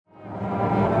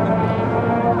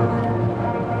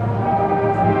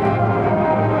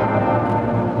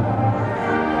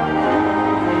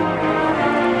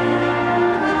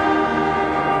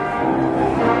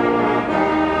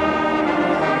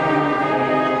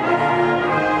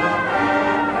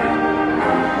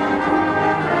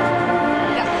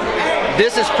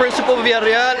This is Principal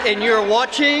Villarreal, and you're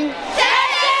watching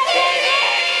TexanTV!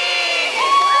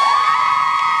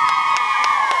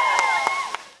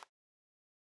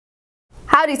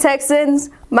 Howdy Texans,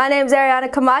 my name is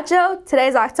Ariana Camacho.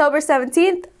 Today's October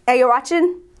 17th and you're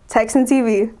watching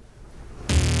TexanTV.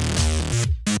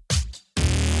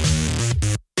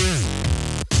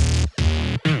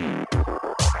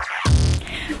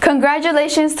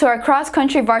 Congratulations to our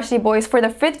cross-country varsity boys for the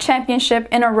 5th championship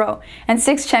in a row and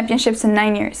 6 championships in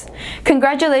 9 years.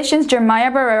 Congratulations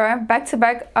Jeremiah Barrera,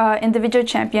 back-to-back individual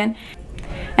champion.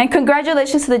 And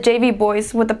congratulations to the JV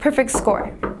boys with the perfect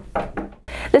score.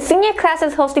 The senior class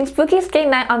is hosting Spooky Skate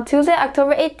Night on Tuesday,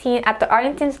 October 18 at the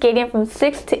Arlington Stadium from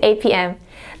 6 to 8 p.m.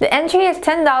 The entry is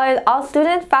 $10. All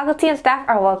students, faculty, and staff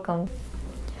are welcome.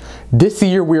 This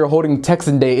year we are holding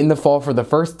Texan Day in the fall for the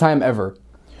first time ever.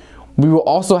 We will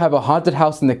also have a haunted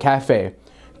house in the cafe,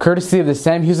 courtesy of the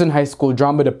Sam Houston High School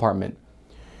Drama Department.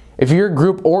 If your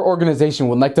group or organization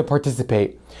would like to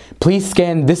participate, please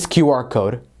scan this QR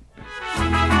code.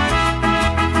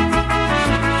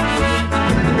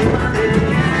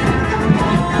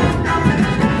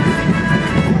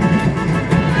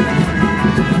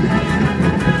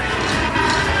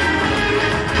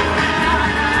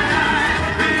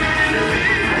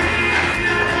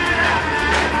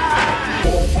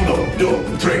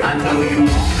 I know you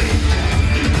want me.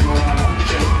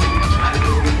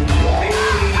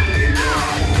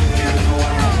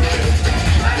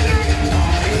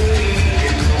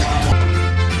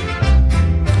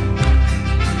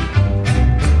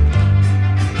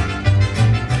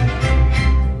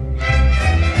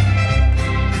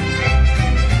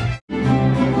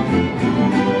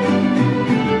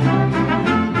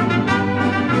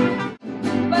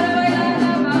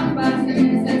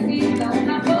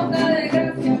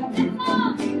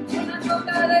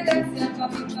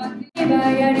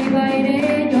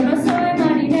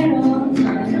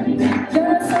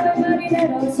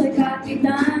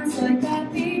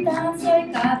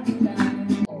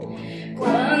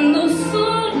 Cuando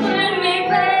sufre en mi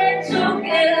pecho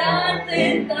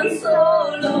quedarte tan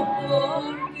solo por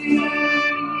ti.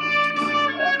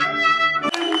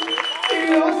 Y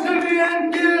yo sé bien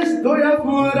que estoy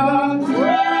afuera,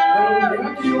 pero de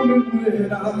aquí yo me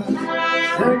fuera,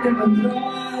 sé que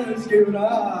tendrás que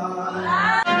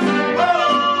llorar.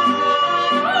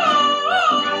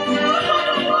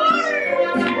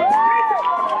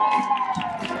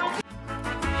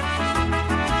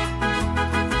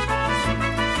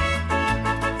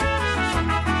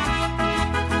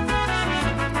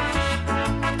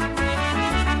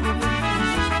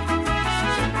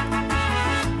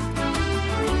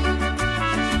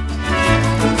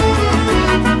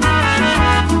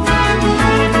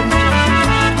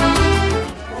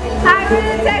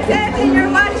 Texas, and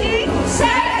you're watching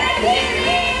TexanTV!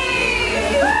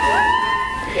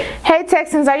 Hey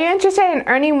Texans, are you interested in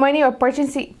earning money or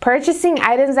purchasing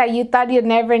items that you thought you'd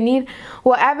never need?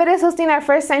 Well, Avid is hosting our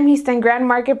first Sam Houston Grand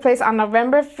Marketplace on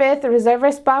November 5th. Reserve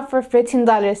a spot for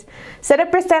 $15. Set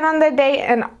up your stand on the day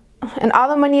and all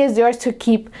the money is yours to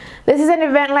keep. This is an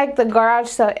event like the garage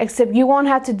sale, except you won't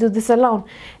have to do this alone.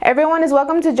 Everyone is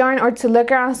welcome to join or to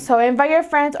look around, so invite your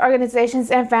friends, organizations,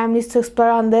 and families to explore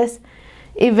on this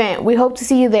event. We hope to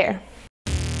see you there.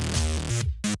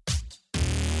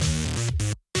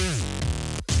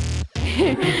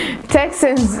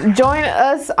 Texans, join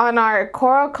us on our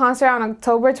choral concert on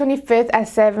October 25th at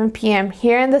 7 p.m.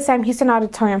 here in the Sam Houston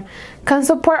Auditorium. Come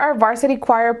support our varsity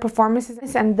choir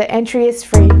performances and the entry is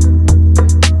free.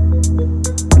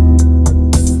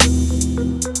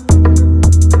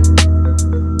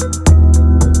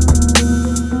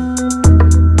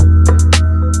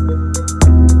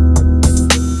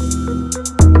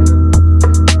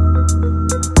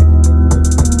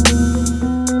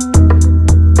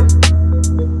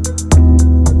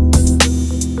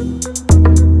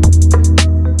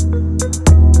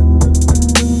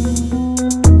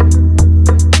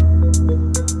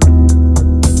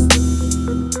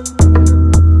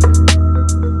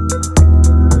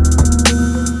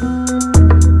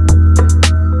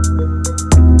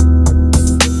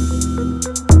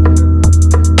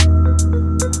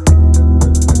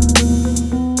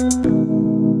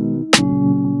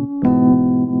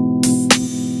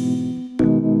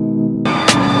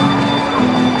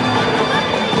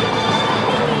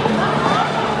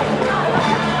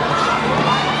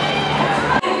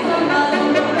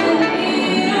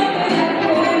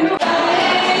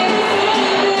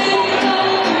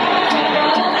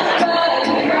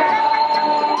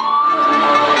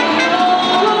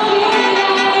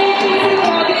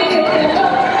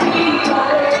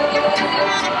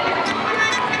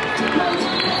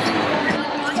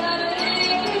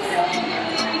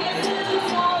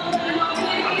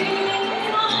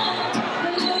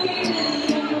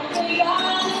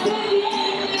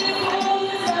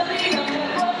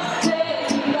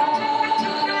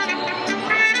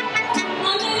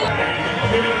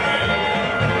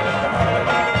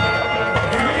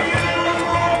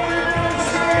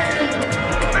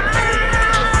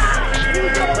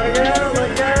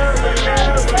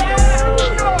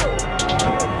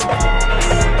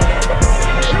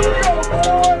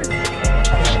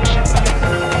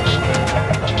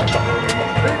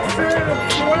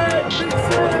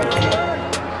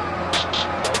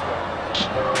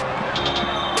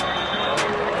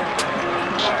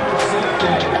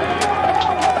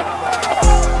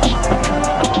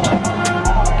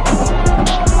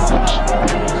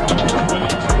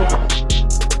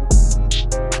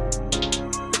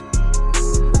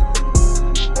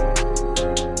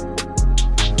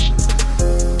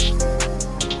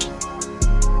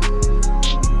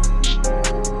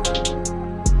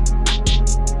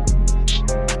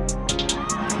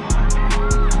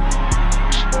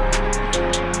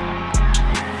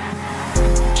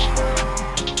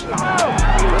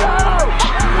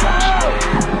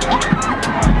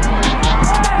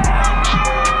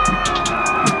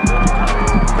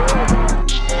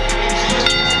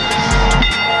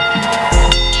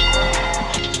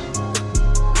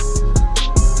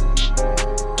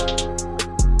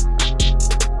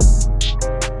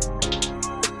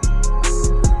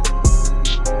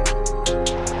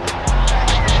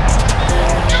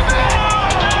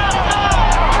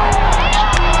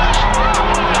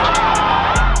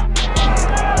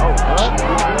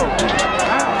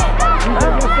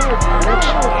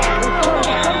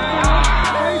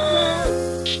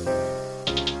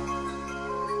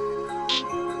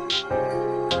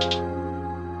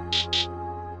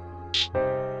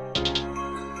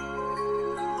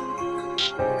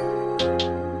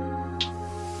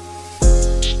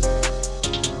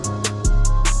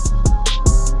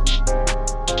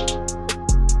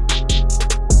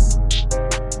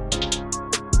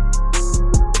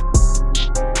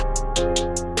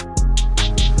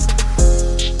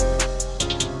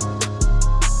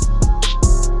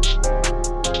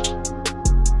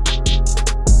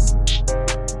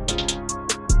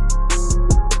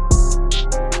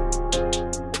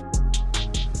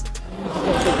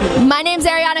 My name's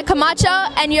Ariana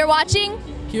Camacho, and you're watching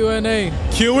Q&A.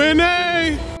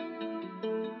 Q&A!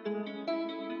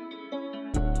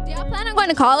 Do y'all plan on going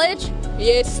to college?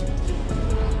 Yes.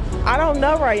 I don't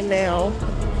know right now.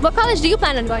 What college do you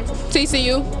plan on going to?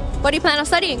 TCU. What do you plan on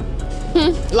studying?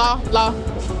 Law.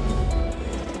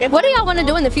 What do y'all want to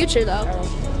do in the future, though?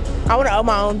 I want to own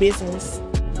my own business.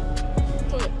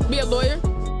 Be a lawyer?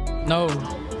 No.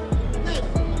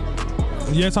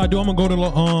 Yes, I do. I'm gonna go to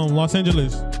Los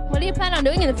Angeles. What do you plan on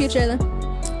doing in the future, then?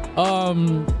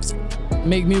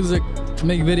 Make music,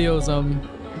 make videos,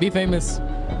 be famous.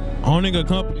 Owning a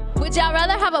company. Would y'all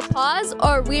rather have a pause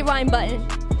or rewind button?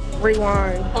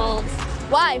 Rewind.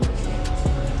 Why?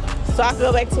 So I can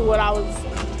go back to what I was.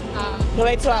 Go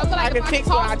back to I can fix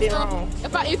what I did wrong.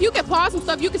 If you can pause some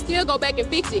stuff, you can still go back and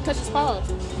fix it because it's paused.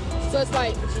 So it's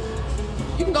like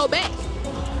you can go back.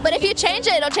 But if you change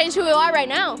it, it'll change who you are right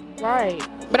now. Right.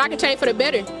 But I can change for the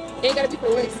better. It ain't gotta be for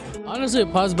the worse. Honestly, a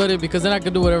pause button because then I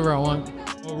can do whatever I want.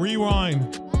 A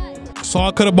rewind. So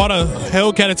I could have bought a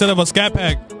Hellcat instead of a Scat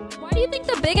Pack. Why do you think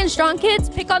the big and strong kids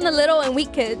pick on the little and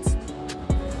weak kids?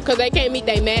 Because they can't meet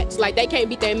their match. Like, they can't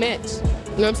beat their match.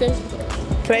 You know what I'm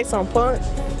saying? Play some punch.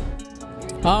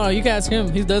 I don't know. You can ask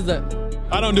him. He does that.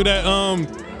 I don't do that. I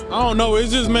don't know.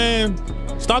 It's just, man,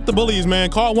 stop the bullies, man.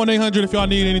 Call 1-800 if y'all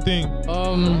need anything.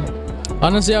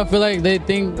 Honestly, I feel like they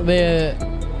think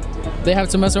they have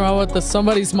to mess around with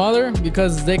somebody smaller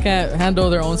because they can't handle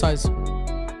their own size.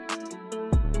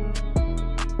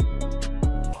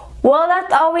 Well,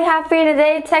 that's all we have for you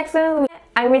today, Texans.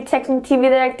 I'm your TexanTV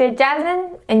director,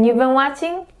 Jasmine, and you've been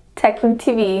watching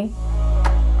TexanTV.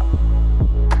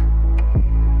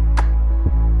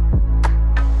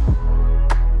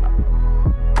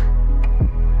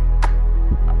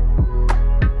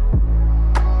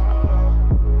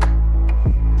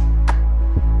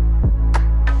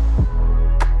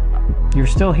 You're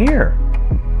still here.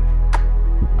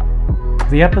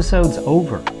 The episode's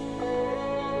over.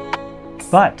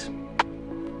 But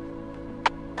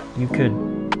you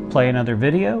could play another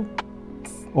video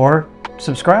or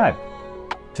subscribe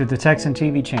to the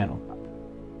TexanTV channel.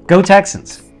 Go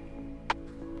Texans!